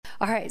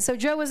All right, so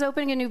Joe was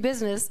opening a new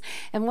business,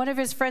 and one of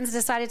his friends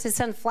decided to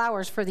send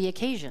flowers for the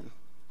occasion.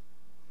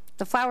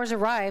 The flowers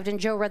arrived, and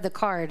Joe read the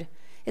card.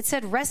 It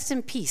said, "Rest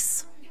in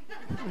peace."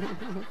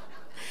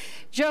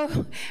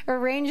 Joe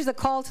arranged the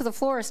call to the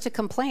florist to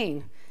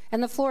complain,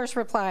 and the florist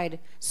replied,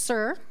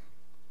 "Sir,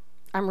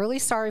 I'm really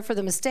sorry for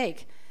the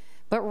mistake,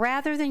 but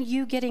rather than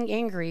you getting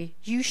angry,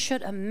 you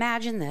should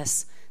imagine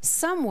this.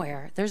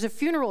 Somewhere, there's a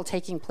funeral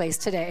taking place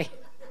today.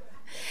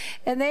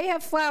 And they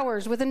have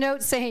flowers with a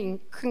note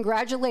saying,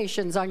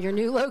 'Congratulations on your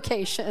new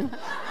location.'"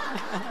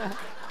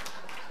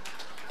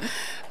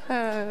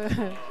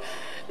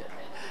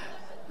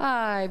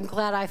 I'm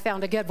glad I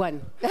found a good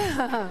one.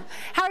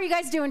 How are you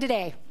guys doing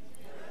today?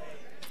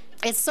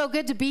 It's so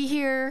good to be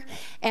here,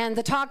 and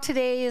the talk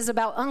today is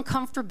about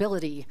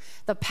uncomfortability,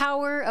 the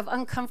power of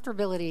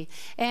uncomfortability.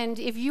 And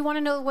if you want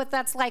to know what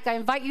that's like, I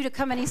invite you to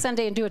come any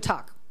Sunday and do a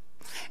talk.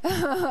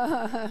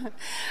 You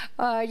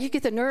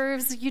get the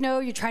nerves,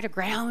 you try to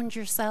ground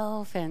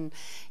yourself, and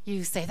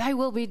you say, "Thy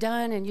will be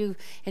done,"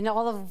 and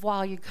all the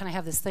while you kind of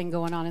have this thing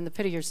going on in the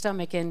pit of your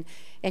stomach, and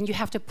you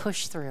have to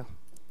push through.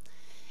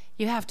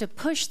 You have to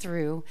push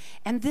through,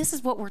 and this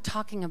is what we're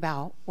talking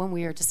about when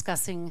we are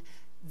discussing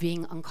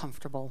being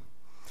uncomfortable.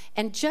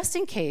 And just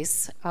in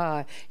case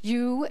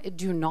you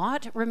do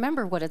not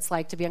remember what it's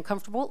like to be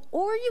uncomfortable,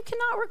 or you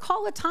cannot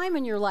recall a time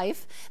in your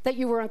life that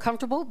you were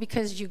uncomfortable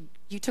because you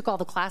took all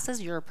the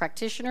classes, you're a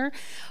practitioner,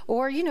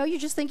 or you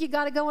just think you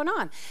got it going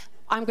on,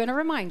 I'm going to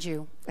remind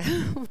you.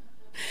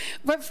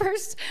 But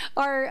first,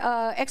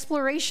 our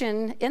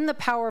exploration in the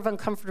power of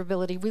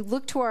uncomfortability, we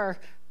look to our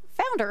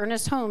founder,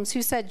 Ernest Holmes,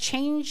 who said,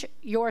 "Change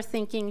your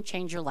thinking,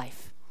 change your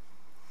life."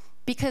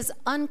 Because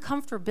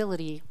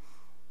uncomfortability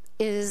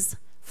is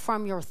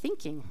from your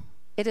thinking.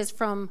 It is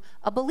from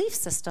a belief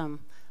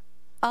system,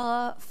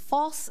 a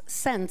false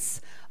sense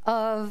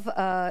of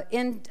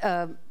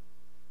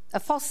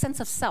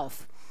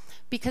self.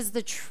 Because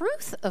the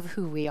truth of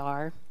who we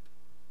are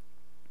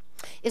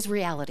is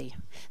reality.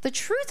 The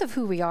truth of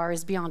who we are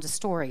is beyond a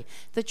story.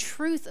 The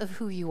truth of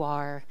who you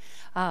are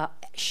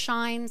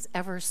shines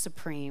ever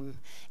supreme,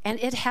 and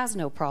it has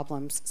no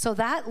problems. So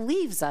that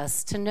leaves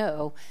us to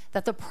know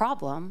that the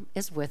problem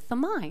is with the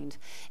mind.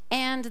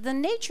 And the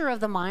nature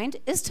of the mind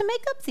is to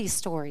make up these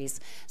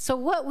stories. So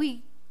what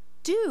we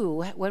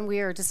do when we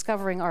are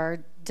discovering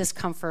our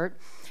discomfort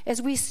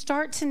is we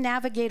start to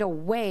navigate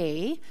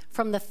away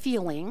from the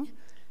feeling,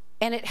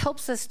 and it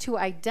helps us to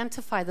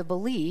identify the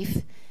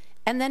belief,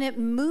 and then it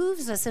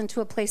moves us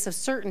into a place of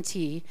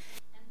certainty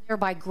and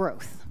thereby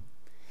growth.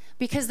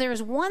 Because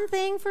there's one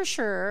thing for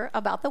sure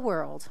about the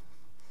world.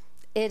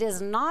 It is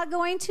not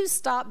going to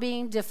stop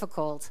being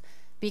difficult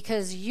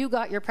because you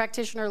got your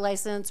practitioner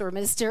license or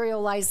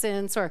ministerial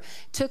license or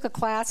took a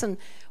class. And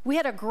we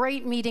had a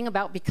great meeting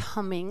about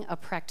becoming a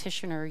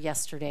practitioner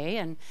yesterday.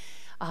 And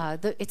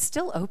it's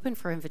still open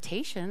for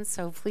invitations.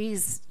 So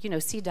please,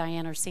 see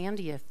Diane or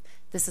Sandy if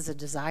this is a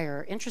desire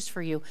or interest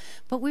for you.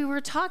 But we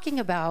were talking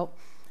about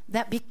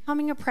that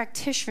becoming a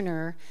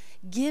practitioner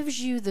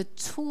gives you the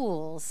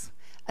tools,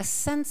 a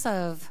sense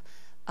of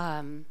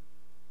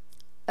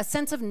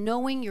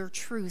knowing your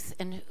truth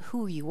and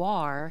who you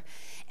are,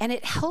 and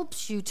it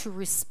helps you to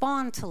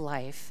respond to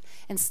life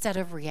instead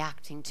of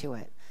reacting to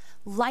it.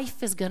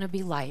 Life is going to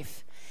be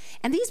life.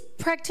 And these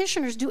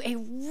practitioners do a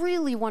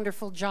really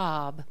wonderful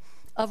job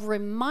of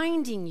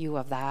reminding you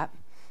of that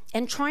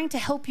and trying to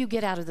help you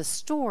get out of the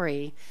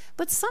story.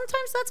 But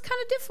sometimes that's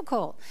kind of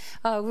difficult.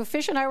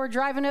 Fish and I were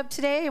driving up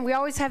today, and we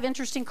always have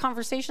interesting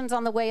conversations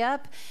on the way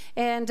up,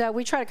 and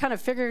we try to kind of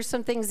figure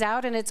some things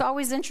out, and it's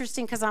always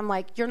interesting because I'm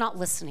like, "You're not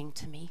listening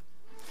to me."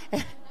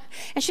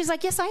 And she's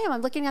like, "Yes, I am.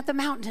 I'm looking at the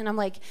mountain." And I'm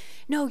like,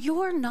 "No,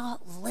 you're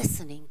not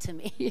listening to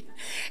me."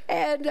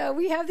 And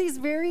we have these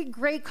very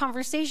great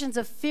conversations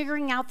of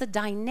figuring out the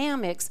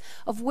dynamics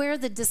of where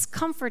the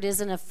discomfort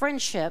is in a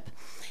friendship,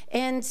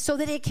 and so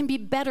that it can be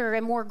better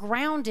and more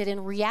grounded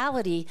in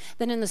reality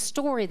than in the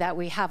story that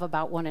we have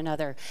about one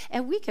another.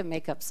 And we can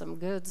make up some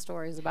good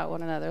stories about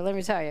one another, let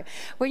me tell you.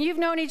 When you've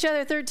known each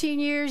other 13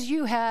 years,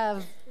 you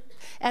have,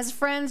 as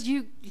friends,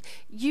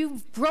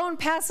 you've grown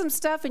past some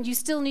stuff and you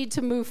still need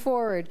to move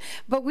forward.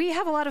 But we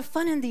have a lot of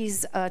fun in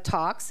these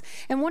talks.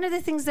 And one of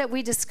the things that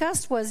we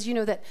discussed was,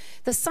 that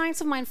the science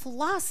of mind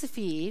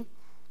philosophy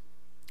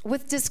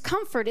with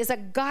discomfort is a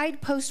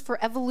guidepost for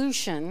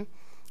evolution.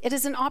 It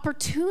is an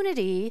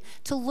opportunity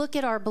to look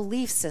at our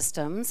belief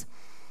systems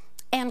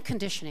and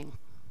conditioning.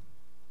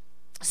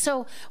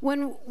 So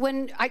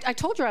when I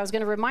told you I was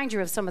going to remind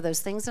you of some of those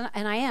things,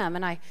 and I am,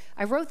 and I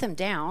wrote them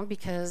down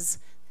because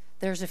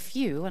there's a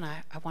few, and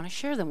I want to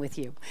share them with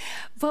you.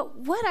 But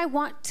what I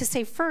want to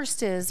say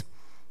first is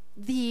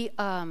the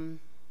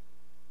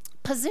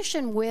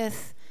position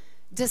with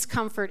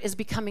discomfort is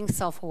becoming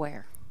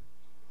self-aware.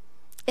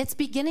 It's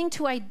beginning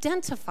to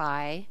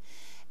identify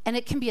and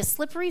it can be a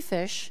slippery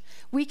fish.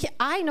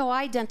 I know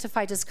I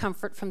identify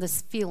discomfort from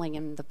this feeling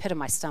in the pit of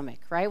my stomach,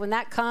 right? When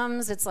that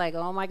comes, it's like,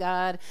 oh my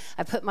God,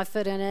 I put my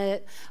foot in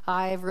it.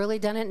 I've really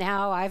done it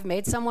now. I've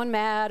made someone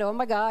mad. Oh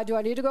my God, do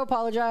I need to go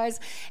apologize?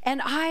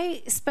 And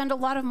I spend a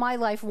lot of my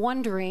life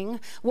wondering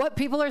what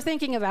people are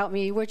thinking about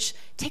me, which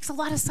takes a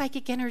lot of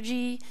psychic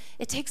energy.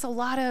 It takes a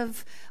lot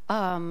of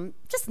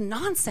just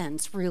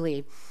nonsense,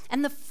 really.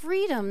 And the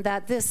freedom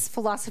that this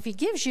philosophy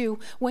gives you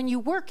when you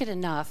work it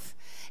enough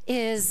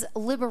is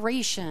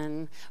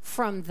liberation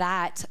from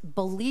that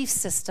belief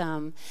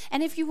system.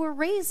 And if you were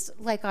raised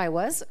like I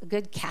was, a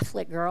good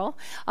Catholic girl,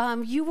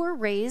 you were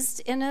raised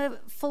in a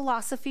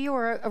philosophy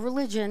or a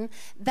religion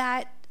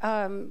that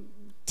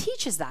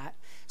teaches that.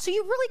 So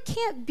you really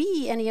can't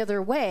be any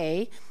other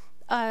way.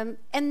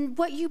 And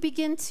what you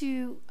begin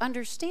to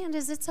understand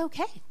is it's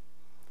okay.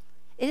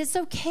 It is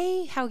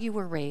okay how you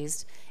were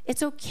raised.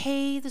 It's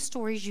okay the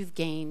stories you've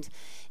gained.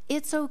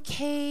 It's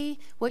okay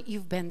what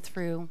you've been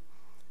through.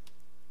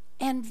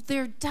 And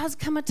there does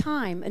come a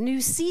time, a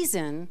new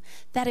season,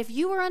 that if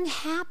you are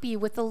unhappy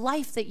with the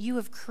life that you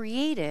have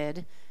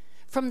created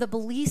from the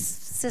belief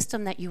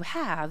system that you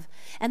have,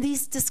 and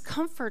these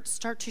discomforts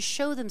start to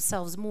show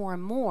themselves more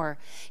and more,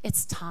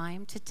 it's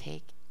time to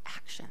take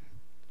action.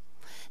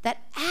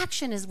 That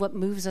action is what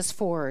moves us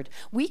forward.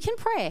 We can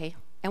pray,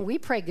 and we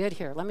pray good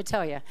here, let me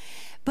tell you.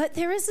 But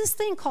there is this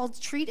thing called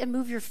treat and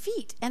move your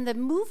feet. And the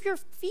move your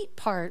feet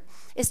part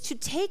is to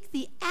take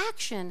the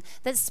action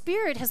that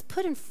Spirit has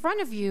put in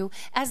front of you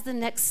as the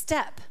next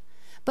step.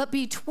 But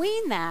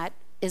between that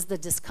is the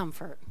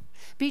discomfort.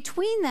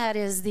 Between that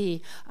is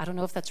the, I don't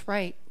know if that's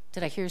right.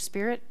 Did I hear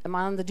Spirit? Am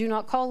I on the do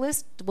not call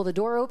list? Will the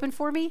door open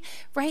for me?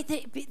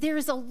 Right? There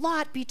is a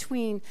lot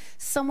between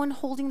someone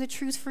holding the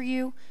truth for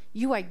you,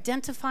 you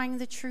identifying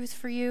the truth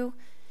for you,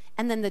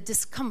 and then the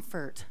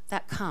discomfort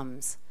that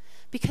comes.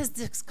 Because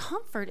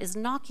discomfort is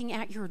knocking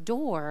at your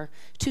door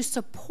to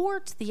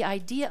support the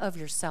idea of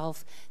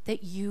yourself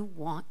that you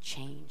want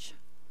change.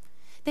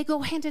 They go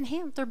hand in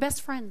hand. They're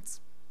best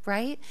friends,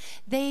 right?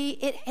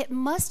 It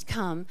must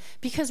come,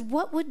 because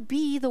what would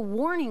be the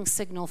warning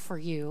signal for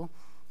you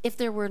if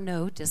there were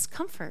no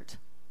discomfort,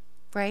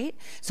 right?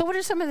 So what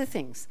are some of the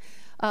things?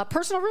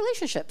 Personal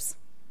relationships,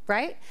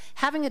 right?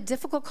 Having a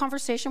difficult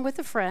conversation with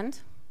a friend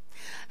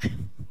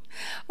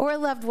or a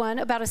loved one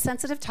about a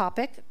sensitive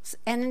topic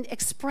and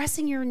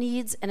expressing your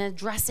needs and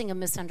addressing a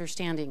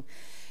misunderstanding.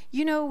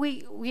 You know,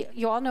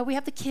 you all know we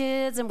have the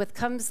kids, and with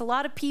comes a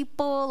lot of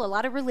people, a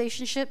lot of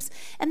relationships,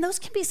 and those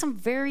can be some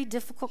very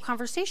difficult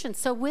conversations.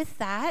 So with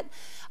that,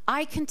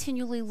 I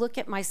continually look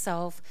at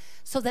myself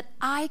so that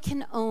I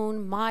can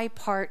own my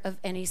part of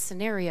any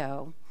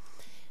scenario.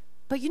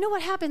 But you know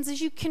what happens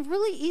is you can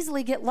really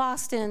easily get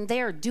lost in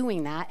they're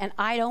doing that, and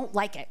I don't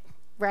like it.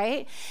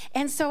 Right?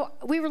 And so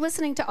we were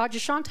listening to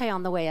Ajashante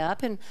on the way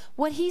up, and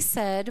what he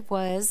said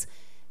was,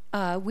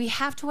 we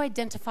have to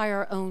identify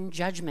our own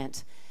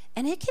judgment.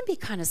 And it can be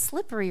kind of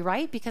slippery,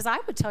 right? Because I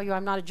would tell you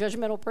I'm not a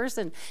judgmental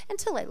person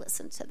until I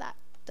listened to that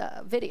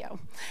video.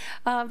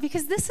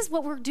 Because this is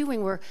what we're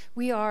doing.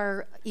 We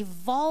are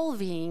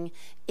evolving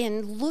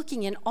in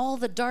looking in all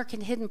the dark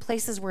and hidden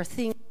places where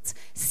things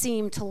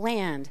seem to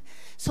land.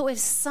 So if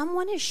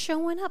someone is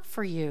showing up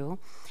for you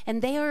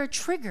and they are a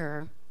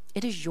trigger,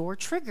 it is your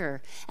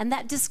trigger. And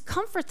that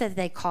discomfort that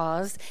they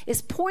caused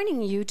is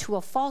pointing you to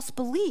a false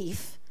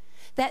belief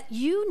that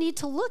you need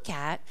to look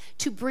at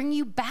to bring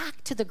you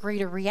back to the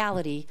greater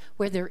reality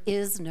where there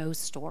is no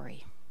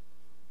story.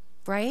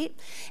 Right?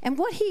 And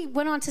what he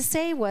went on to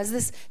say was,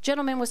 this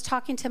gentleman was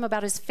talking to him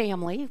about his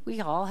family. We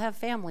all have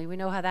family. We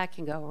know how that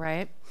can go,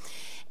 right?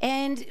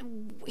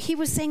 And he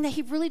was saying that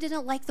he really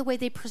didn't like the way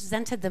they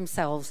presented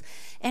themselves.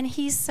 And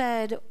he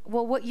said,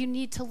 well, what you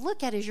need to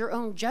look at is your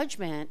own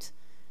judgment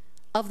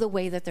of the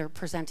way that they're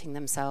presenting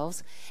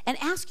themselves, and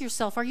ask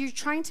yourself, are you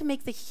trying to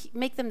make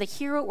them the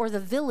hero or the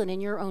villain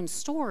in your own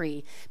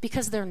story?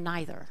 Because they're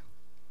neither.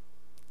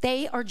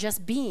 They are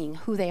just being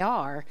who they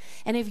are.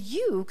 And if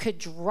you could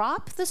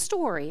drop the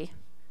story,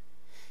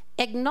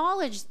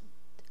 acknowledge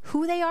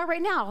who they are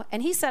right now.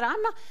 And he said,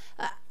 I'm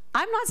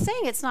not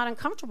saying it's not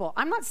uncomfortable.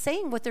 I'm not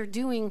saying what they're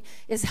doing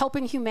is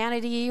helping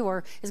humanity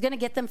or is going to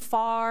get them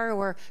far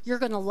or you're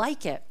going to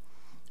like it.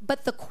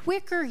 But the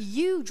quicker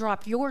you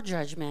drop your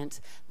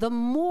judgment, the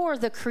more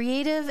the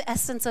creative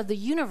essence of the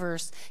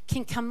universe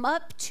can come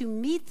up to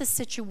meet the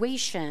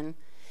situation,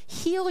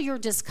 heal your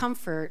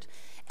discomfort,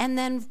 and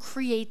then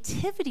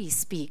creativity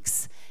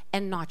speaks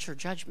and not your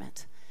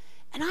judgment.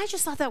 And I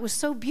just thought that was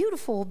so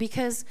beautiful,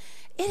 because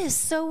it is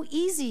so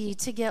easy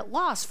to get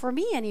lost, for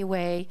me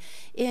anyway,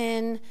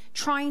 in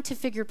trying to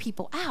figure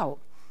people out.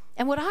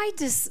 And what I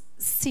just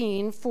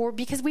seen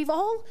because we've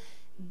all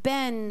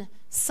been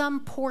some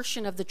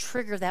portion of the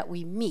trigger that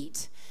we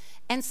meet.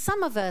 And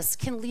some of us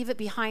can leave it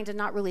behind and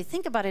not really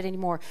think about it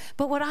anymore.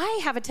 But what I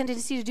have a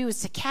tendency to do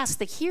is to cast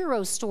the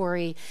hero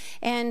story.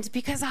 And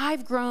because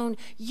I've grown,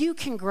 you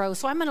can grow.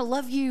 So I'm going to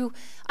love you.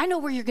 I know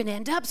where you're going to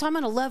end up, so I'm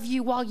going to love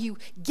you while you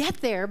get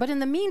there. But in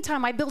the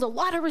meantime, I build a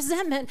lot of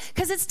resentment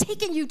because it's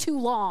taken you too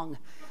long.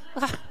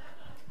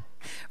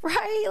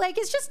 right? Like,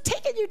 it's just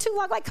taking you too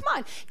long. Like, come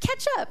on,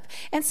 catch up.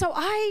 And so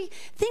I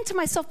think to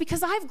myself,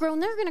 because I've grown,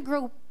 they're going to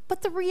grow.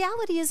 But the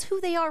reality is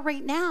who they are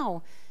right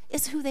now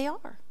is who they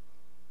are,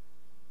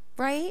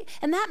 right?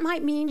 And that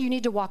might mean you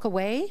need to walk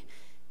away.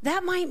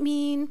 That might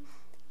mean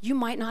you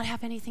might not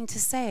have anything to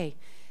say.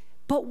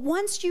 But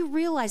once you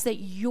realize that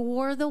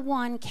you're the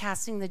one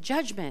casting the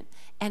judgment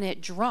and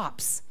it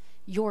drops,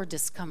 your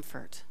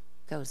discomfort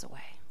goes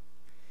away.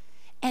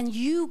 And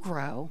you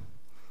grow,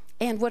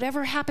 and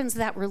whatever happens to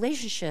that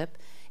relationship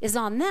is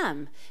on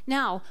them.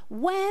 Now,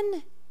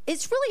 when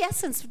it's really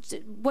essence,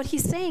 what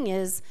he's saying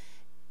is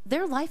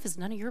their life is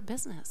none of your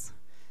business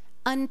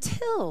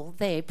until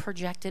they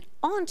project it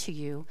onto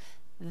you.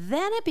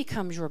 Then it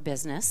becomes your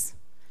business,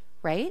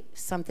 right?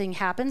 Something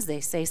happens,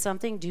 they say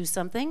something, do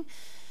something.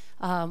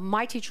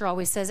 My teacher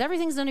always says,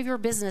 everything's none of your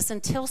business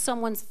until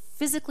someone's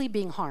physically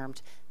being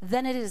harmed.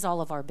 Then it is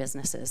all of our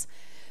businesses.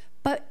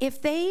 But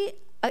if they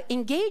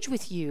engage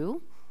with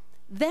you,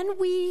 then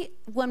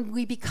when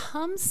we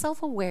become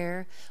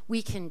self-aware,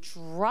 we can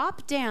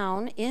drop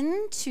down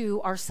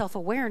into our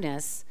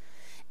self-awareness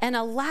and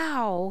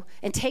allow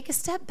and take a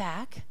step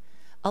back,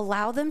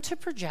 allow them to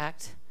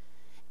project,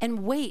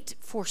 and wait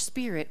for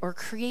spirit or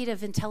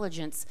creative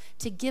intelligence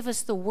to give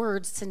us the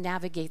words to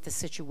navigate the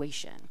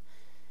situation.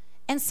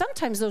 And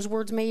sometimes those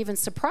words may even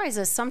surprise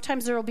us.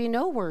 Sometimes there will be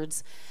no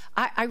words.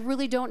 I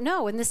really don't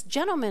know. And this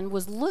gentleman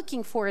was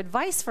looking for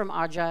advice from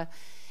Aja,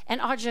 and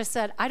Aja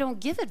said, I don't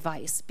give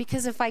advice,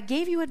 because if I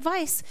gave you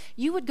advice,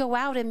 you would go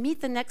out and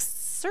meet the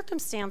next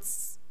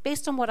circumstance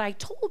based on what I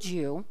told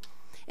you,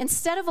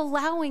 instead of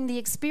allowing the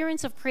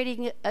experience of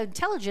creating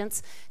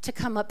intelligence to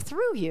come up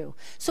through you.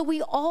 So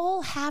we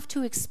all have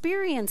to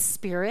experience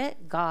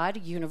spirit,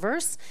 God,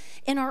 universe,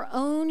 in our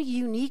own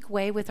unique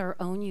way with our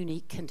own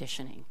unique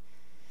conditioning.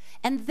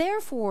 And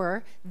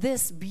therefore,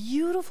 this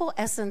beautiful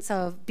essence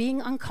of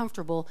being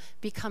uncomfortable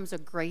becomes a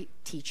great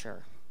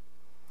teacher.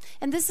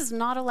 And this is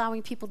not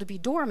allowing people to be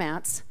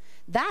doormats.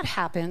 That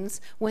happens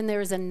when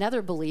there's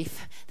another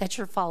belief that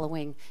you're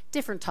following.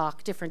 Different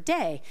talk, different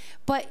day.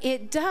 But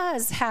it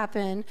does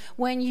happen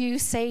when you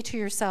say to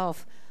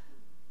yourself,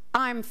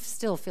 I'm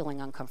still feeling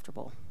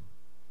uncomfortable.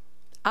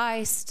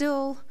 I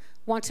still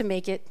want to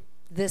make it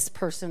this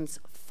person's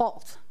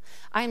fault.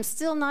 I am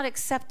still not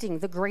accepting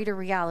the greater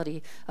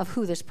reality of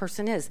who this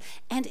person is.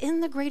 And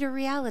in the greater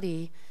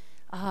reality,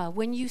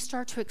 when you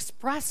start to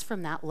express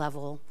from that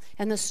level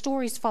and the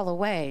stories fall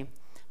away,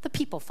 the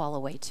people fall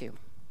away too.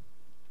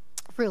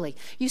 Really,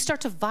 you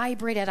start to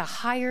vibrate at a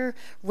higher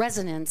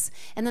resonance,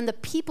 and then the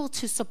people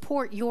to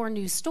support your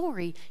new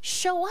story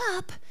show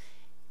up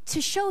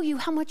to show you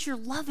how much you're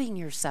loving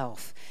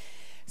yourself.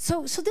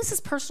 So this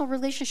is personal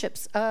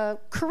relationships,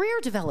 career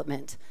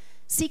development,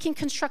 seeking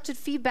constructive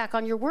feedback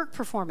on your work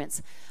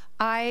performance.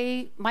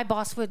 My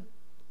boss would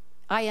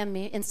IM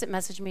me, instant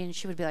message me, and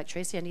she would be like,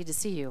 Tracey, I need to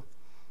see you.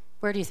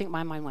 Where do you think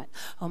my mind went?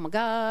 Oh my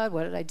God,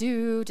 what did I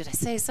do? Did I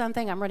say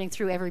something? I'm running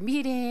through every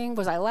meeting.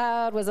 Was I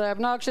loud? Was I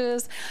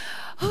obnoxious?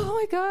 Oh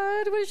my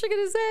God, what is she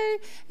gonna say?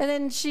 And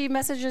then she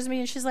messages me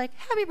and she's like,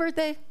 happy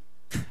birthday.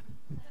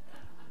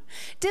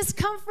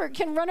 Discomfort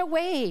can run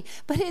away,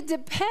 but it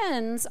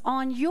depends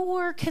on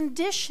your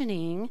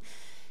conditioning.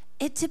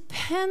 It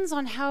depends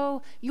on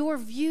how your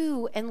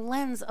view and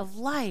lens of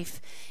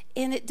life,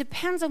 and it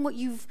depends on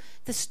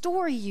the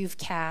story you've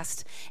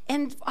cast.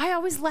 And I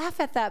always laugh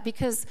at that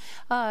because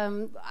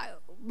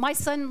my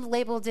son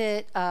labeled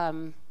it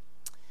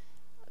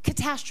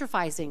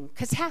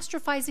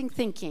catastrophizing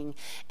thinking.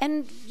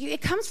 And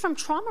it comes from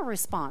trauma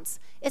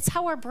response. It's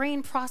how our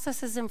brain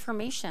processes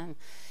information.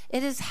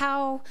 It is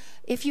how,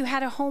 if you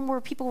had a home where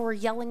people were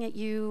yelling at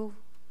you,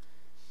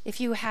 if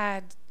you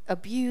had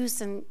abuse,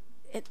 and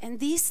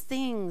these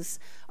things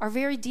are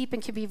very deep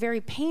and can be very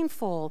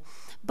painful,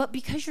 but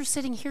because you're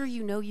sitting here,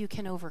 you know you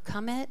can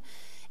overcome it.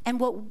 And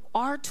what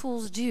our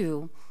tools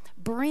do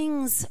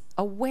brings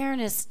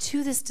awareness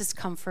to this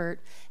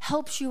discomfort,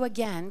 helps you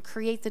again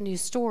create the new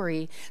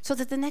story, so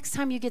that the next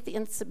time you get the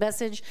instant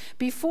message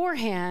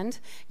beforehand,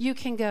 you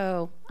can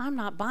go, I'm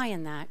not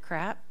buying that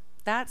crap.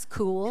 That's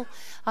cool.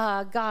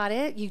 Got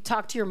it. You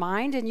talk to your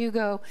mind and you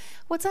go,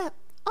 what's up?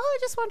 Oh, I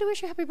just wanted to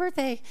wish you a happy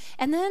birthday.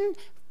 And then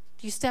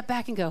you step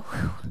back and go,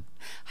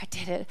 I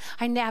did it.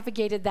 I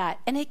navigated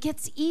that. And it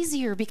gets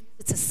easier because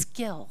it's a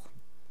skill.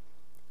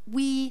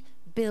 We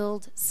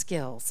build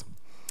skills.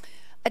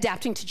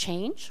 Adapting to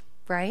change,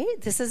 right?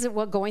 This is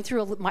what going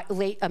through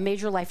a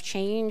major life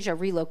change, a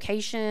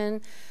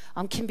relocation,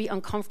 can be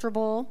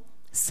uncomfortable.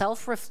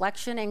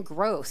 Self-reflection and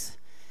growth.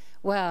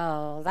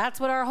 Well, that's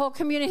what our whole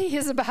community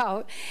is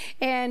about.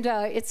 And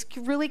it's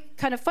really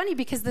kind of funny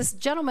because this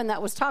gentleman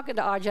that was talking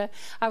to Aja,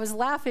 I was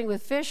laughing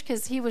with Fish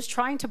because he was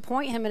trying to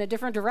point him in a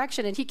different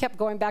direction and he kept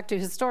going back to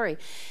his story.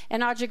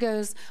 And Aja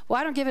goes, well,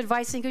 I don't give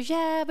advice. And he goes,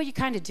 yeah, but you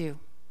kind of do.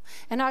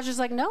 And Aja's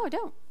like, no, I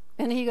don't.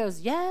 And he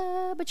goes,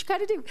 yeah, but you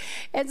kind of do.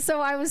 And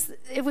so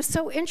it was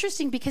so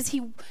interesting because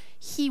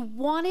he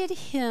wanted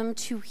him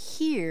to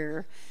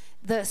hear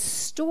the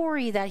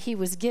story that he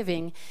was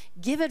giving,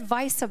 give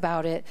advice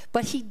about it,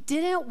 but he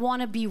didn't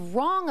want to be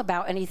wrong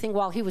about anything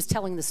while he was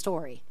telling the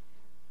story,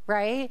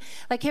 right?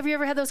 Like, have you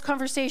ever had those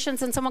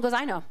conversations and someone goes,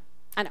 I know.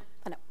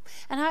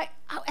 And I,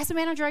 as a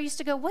manager, I used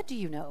to go, what do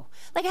you know?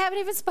 Like, I haven't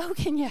even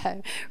spoken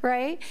yet,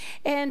 right?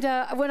 And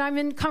when I'm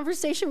in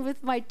conversation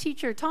with my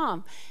teacher,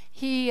 Tom,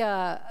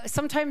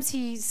 sometimes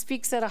he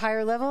speaks at a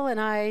higher level,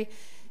 and I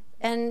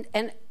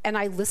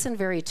listen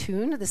very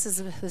attuned. This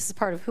is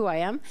part of who I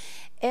am,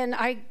 and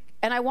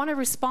I want to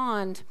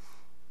respond,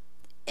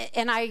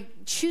 and I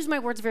choose my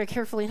words very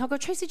carefully. And he'll go,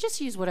 Tracey, just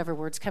use whatever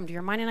words come to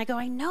your mind. And I go,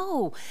 I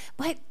know,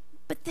 but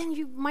then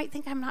you might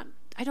think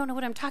I don't know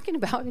what I'm talking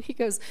about. And he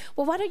goes,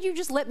 well, why don't you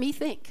just let me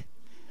think?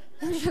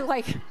 And you're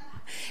like,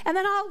 and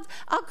then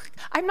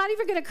I'm not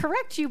even going to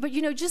correct you, but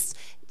just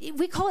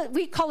we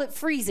call it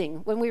freezing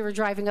when we were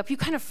driving up. You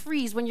kind of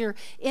freeze when you're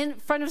in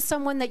front of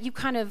someone that you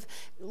kind of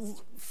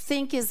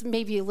think is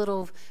maybe a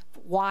little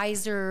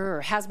wiser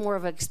or has more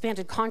of an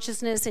expanded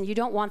consciousness, and you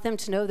don't want them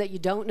to know that you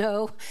don't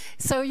know.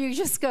 So you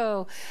just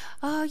go,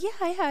 oh,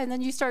 yeah, and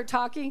then you start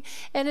talking,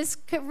 and it's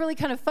really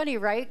kind of funny,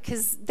 right?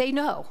 Because they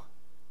know.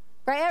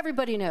 Right?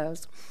 Everybody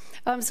knows.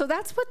 So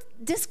that's what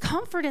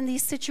discomfort in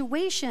these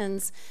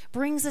situations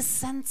brings, a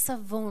sense of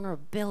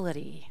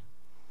vulnerability.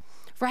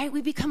 Right?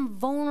 We become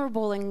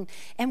vulnerable, and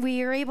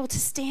we are able to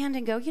stand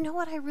and go, you know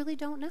what? I really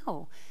don't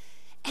know.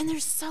 And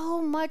there's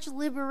so much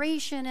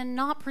liberation in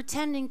not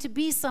pretending to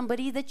be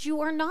somebody that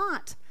you are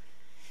not.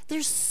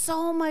 There's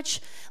so much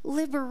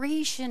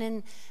liberation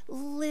in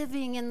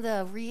living in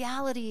the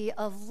reality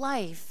of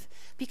life,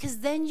 because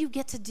then you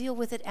get to deal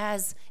with it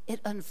as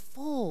it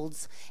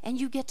unfolds, and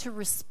you get to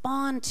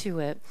respond to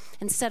it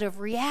instead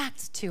of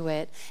react to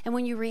it. And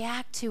when you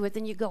react to it,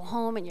 then you go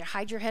home and you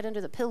hide your head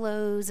under the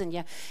pillows, and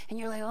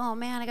you're like, oh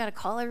man, I got to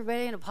call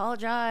everybody and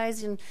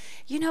apologize. And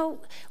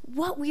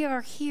what we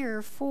are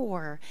here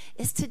for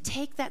is to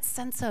take that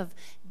sense of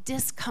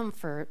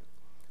discomfort,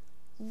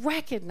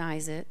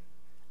 recognize it,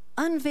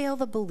 unveil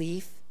the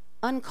belief,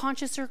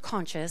 unconscious or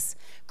conscious,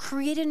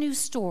 create a new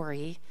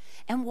story,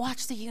 and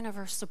watch the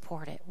universe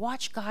support it.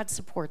 Watch God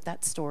support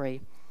that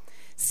story.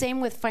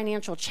 Same with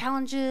financial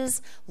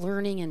challenges,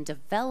 learning and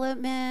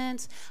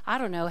development. I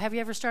don't know, have you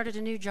ever started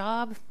a new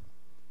job?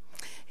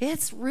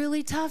 It's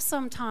really tough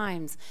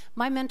sometimes.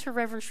 My mentor,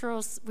 Reverend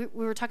Shirls, we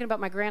were talking about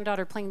my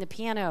granddaughter playing the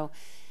piano,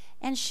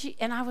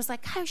 and I was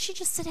like, oh, she'd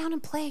just sit down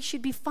and play,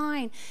 she'd be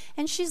fine.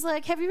 And she's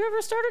like, have you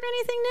ever started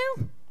anything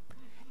new?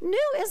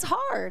 New is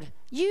hard.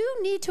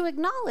 You need to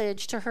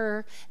acknowledge to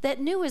her that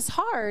new is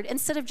hard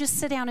instead of just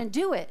sit down and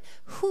do it.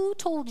 Who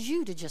told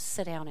you to just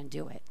sit down and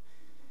do it?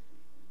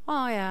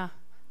 Oh, yeah.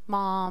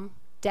 Mom,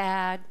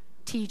 dad,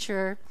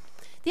 teacher.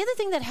 The other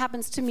thing that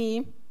happens to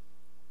me,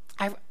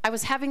 I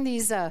was having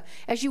these,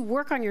 as you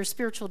work on your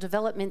spiritual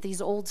development,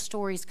 these old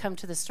stories come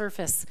to the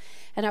surface.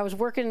 And I was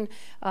working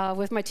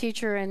with my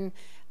teacher, and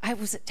I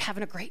was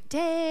having a great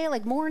day,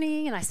 like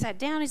morning, and I sat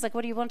down. He's like,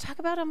 what do you want to talk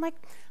about? I'm like,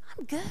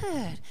 I'm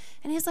good.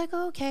 And he's like,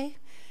 oh, okay.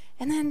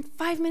 And then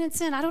 5 minutes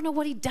in, I don't know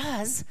what he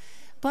does,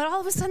 but all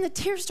of a sudden the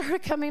tears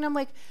started coming. I'm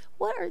like,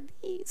 what are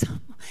these?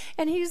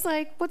 And he's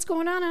like, what's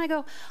going on? And I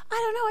go, I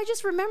don't know. I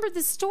just remembered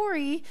this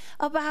story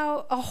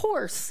about a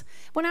horse.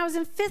 When I was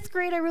in 5th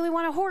grade, I really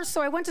wanted a horse,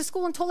 so I went to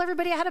school and told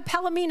everybody I had a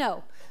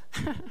Palomino.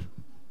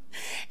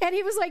 And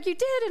he was like, you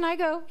did? And he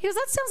goes,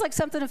 that sounds like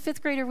something a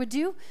 5th grader would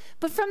do.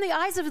 But from the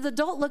eyes of the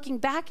adult looking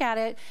back at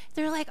it,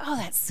 they're like, oh,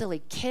 that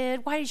silly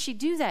kid. Why did she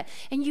do that?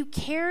 And you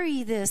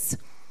carry this,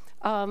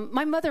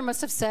 my mother must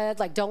have said,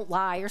 like, don't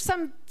lie, or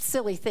some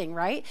silly thing,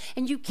 right?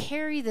 And you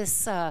carry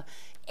this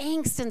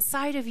angst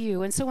inside of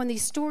you. And so when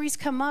these stories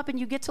come up and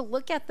you get to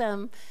look at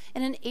them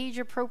in an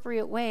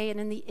age-appropriate way and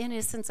in the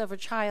innocence of a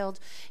child,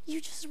 you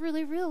just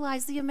really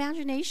realize the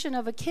imagination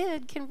of a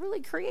kid can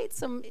really create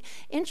some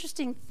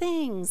interesting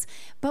things.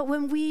 But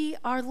when we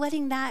are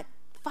letting that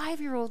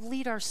 5-year-old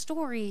lead our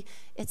story,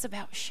 it's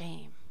about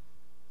shame,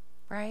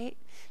 right?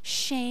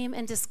 Shame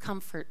and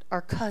discomfort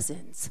are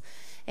cousins.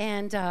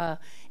 And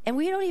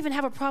we don't even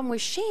have a problem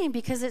with shame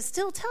because it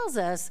still tells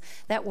us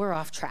that we're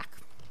off track.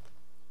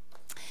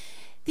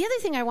 The other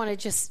thing I want to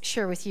just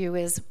share with you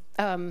is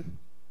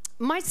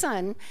my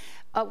son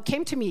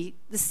came to me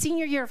the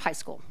senior year of high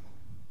school.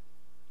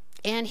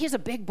 And he's a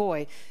big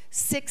boy,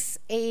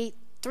 6'8",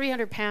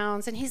 300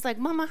 pounds. And he's like,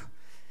 Mama,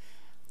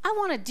 I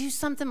want to do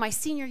something my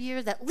senior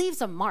year that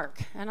leaves a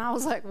mark. And I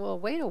was like, well,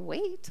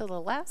 wait till the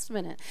last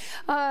minute.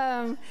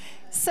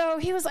 So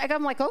he was like,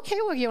 I'm like, okay,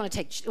 well, you want to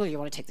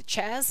take the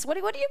chess? What do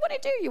you want to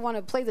do? You want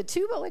to play the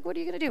tuba? Like, what are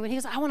you going to do? And he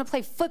was like, I want to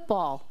play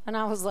football. And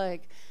I was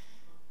like,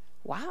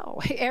 wow,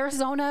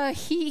 Arizona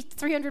heat,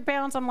 300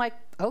 pounds. I'm like,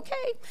 okay.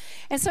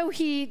 And so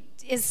he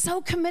is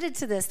so committed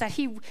to this that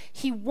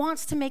he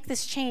wants to make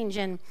this change.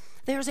 And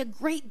there's a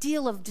great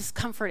deal of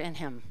discomfort in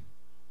him.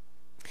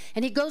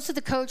 And he goes to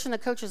the coach, and the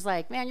coach is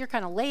like, man, you're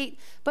kind of late,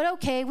 but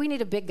okay, we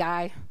need a big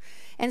guy.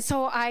 And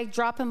so I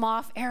drop him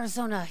off.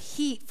 Arizona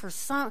heat for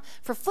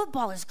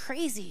football is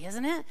crazy,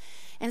 isn't it?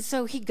 And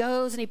so he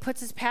goes and he puts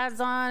his pads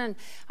on, and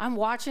I'm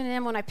watching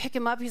him. When I pick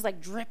him up, he's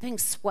like dripping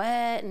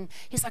sweat, and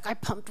he's like, I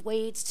pumped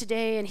weights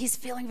today, and he's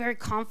feeling very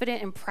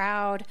confident and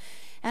proud.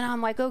 And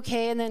I'm like,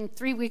 okay. And then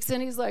 3 weeks in,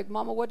 he's like,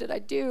 Mama, what did I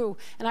do?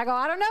 And I go,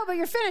 I don't know, but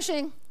you're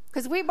finishing,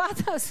 because we bought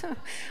those.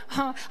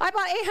 I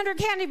bought 800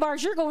 candy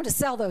bars. You're going to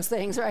sell those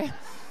things, right?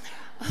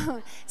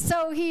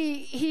 So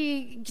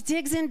he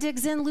digs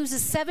in,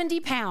 loses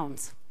 70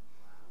 pounds,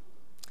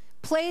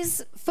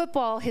 plays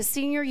football his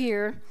senior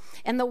year,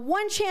 and the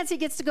one chance he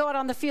gets to go out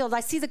on the field,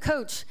 I see the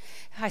coach,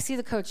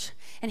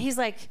 and he's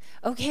like,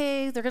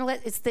 okay,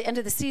 it's the end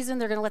of the season,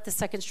 they're gonna let the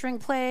second string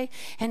play,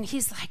 and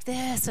he's like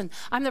this, and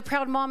I'm the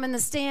proud mom in the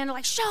stand,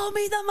 like, show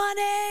me the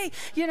money,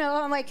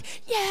 I'm like,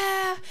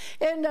 yeah,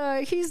 and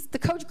the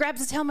coach grabs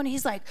his helmet, and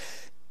he's like,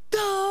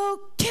 go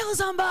kill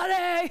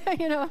somebody,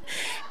 and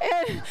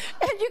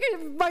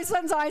my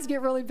son's eyes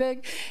get really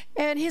big,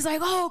 and he's like,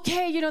 oh,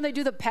 okay, they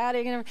do the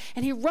padding,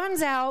 and he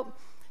runs out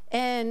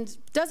and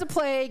does a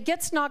play,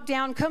 gets knocked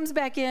down, comes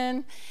back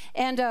in,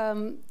 and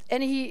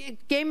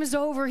game is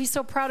over. He's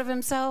so proud of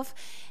himself.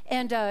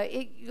 And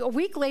a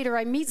week later,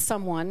 I meet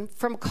someone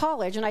from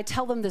college, and I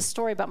tell them this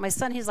story about my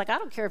son. He's like, I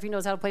don't care if he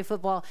knows how to play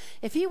football.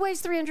 If he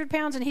weighs 300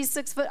 pounds and he's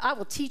 6 foot, I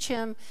will teach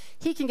him.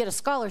 He can get a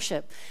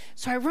scholarship.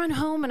 So I run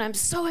home, and I'm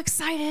so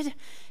excited,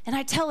 and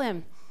I tell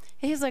him.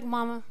 And he's like,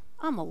 Mama,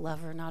 I'm a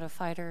lover, not a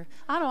fighter.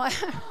 I don't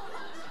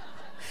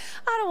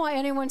want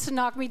anyone to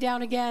knock me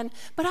down again,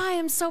 but I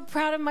am so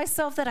proud of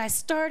myself that I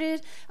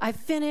started, I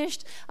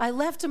finished, I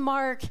left a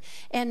mark,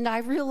 and I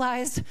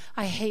realized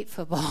I hate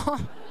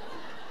football.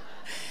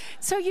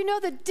 So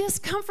the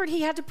discomfort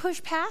he had to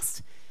push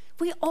past,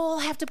 we all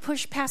have to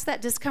push past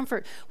that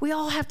discomfort. We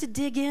all have to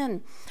dig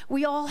in.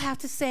 We all have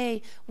to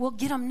say, we'll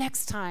get them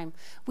next time.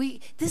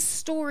 This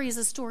story is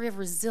a story of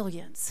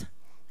resilience.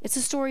 It's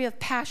a story of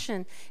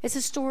passion. It's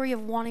a story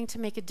of wanting to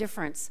make a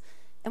difference.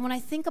 And when I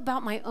think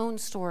about my own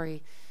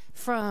story,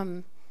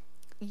 from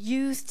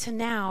youth to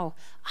now,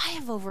 I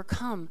have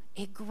overcome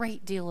a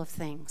great deal of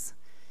things.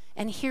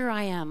 And here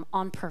I am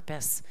on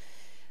purpose.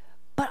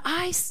 But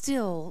I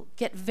still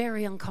get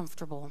very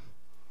uncomfortable.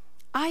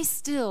 I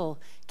still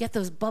get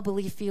those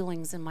bubbly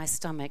feelings in my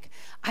stomach.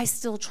 I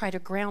still try to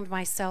ground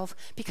myself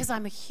because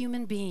I'm a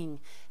human being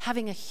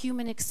having a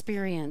human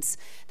experience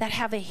that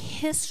have a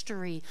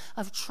history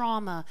of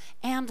trauma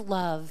and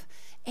love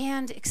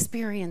and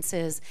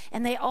experiences,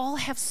 and they all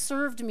have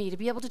served me to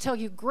be able to tell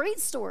you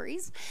great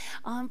stories,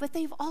 but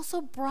they've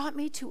also brought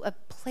me to a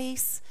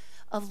place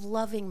of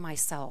loving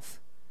myself.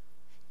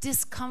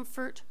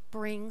 Discomfort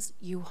brings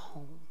you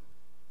home.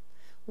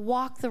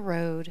 Walk the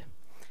road,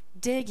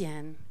 dig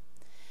in.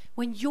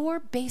 When your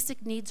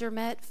basic needs are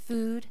met,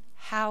 food,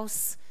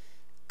 house,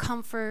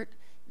 comfort,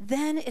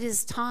 then it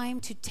is time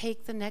to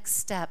take the next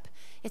step.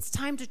 It's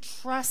time to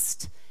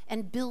trust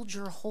and build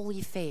your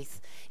holy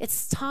faith.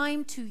 It's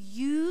time to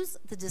use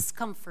the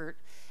discomfort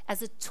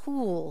as a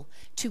tool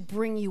to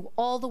bring you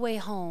all the way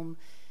home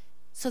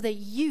so that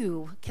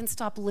you can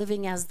stop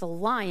living as the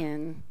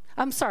lion.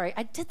 I'm sorry,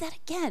 I did that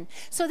again.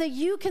 So that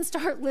you can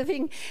start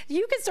living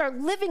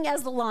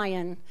as the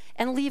lion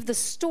and leave the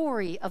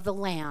story of the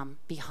lamb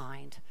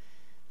behind.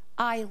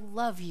 I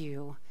love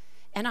you,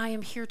 and I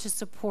am here to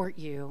support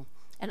you.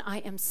 And I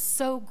am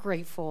so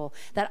grateful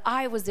that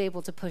I was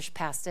able to push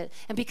past it.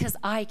 And because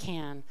I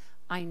can,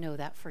 I know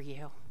that for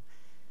you.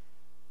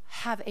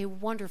 Have a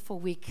wonderful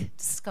week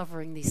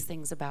discovering these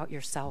things about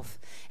yourself.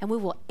 And we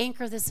will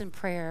anchor this in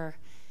prayer.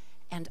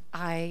 And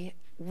I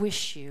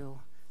wish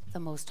you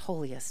the most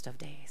holiest of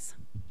days.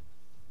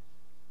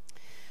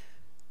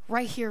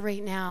 Right here,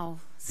 right now,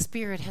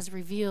 Spirit has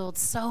revealed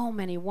so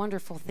many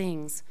wonderful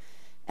things.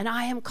 And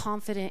I am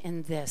confident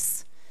in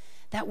this,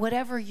 that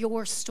whatever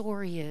your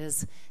story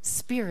is,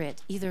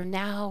 Spirit, either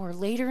now or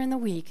later in the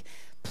week,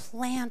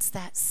 plants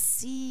that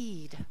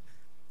seed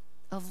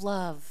of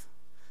love,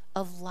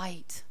 of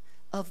light,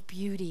 of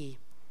beauty.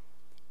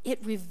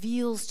 It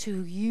reveals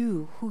to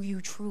you who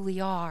you truly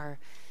are,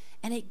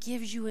 and it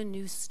gives you a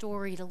new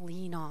story to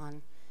lean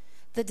on.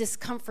 The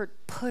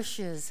discomfort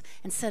pushes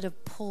instead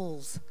of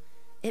pulls.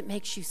 It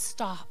makes you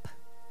stop.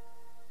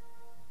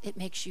 It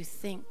makes you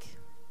think.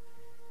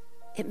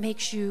 It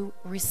makes you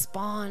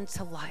respond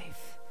to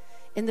life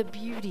in the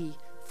beauty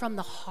from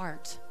the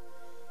heart.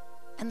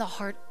 And the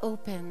heart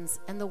opens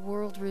and the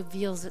world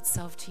reveals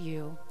itself to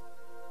you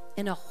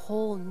in a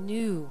whole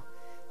new,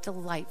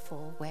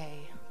 delightful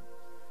way.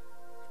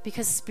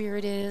 Because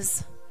Spirit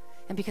is,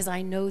 and because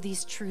I know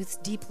these truths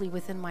deeply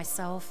within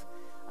myself,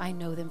 I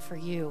know them for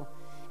you.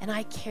 And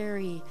I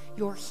carry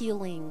your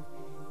healing,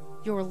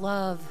 your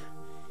love,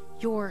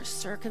 your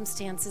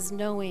circumstances,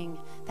 knowing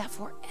that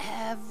for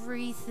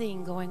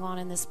everything going on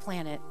in this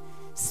planet,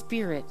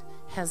 Spirit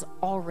has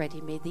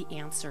already made the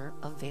answer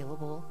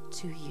available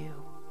to you.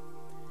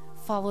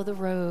 Follow the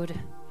road,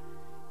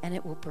 and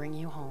it will bring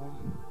you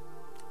home.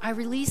 I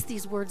release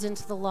these words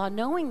into the law,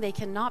 knowing they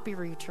cannot be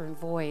returned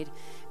void,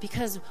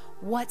 because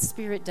what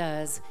Spirit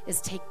does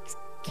is take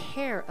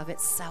care of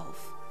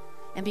itself.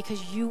 And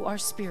because you are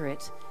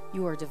Spirit,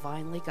 you are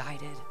divinely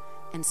guided,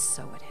 and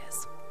so it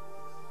is.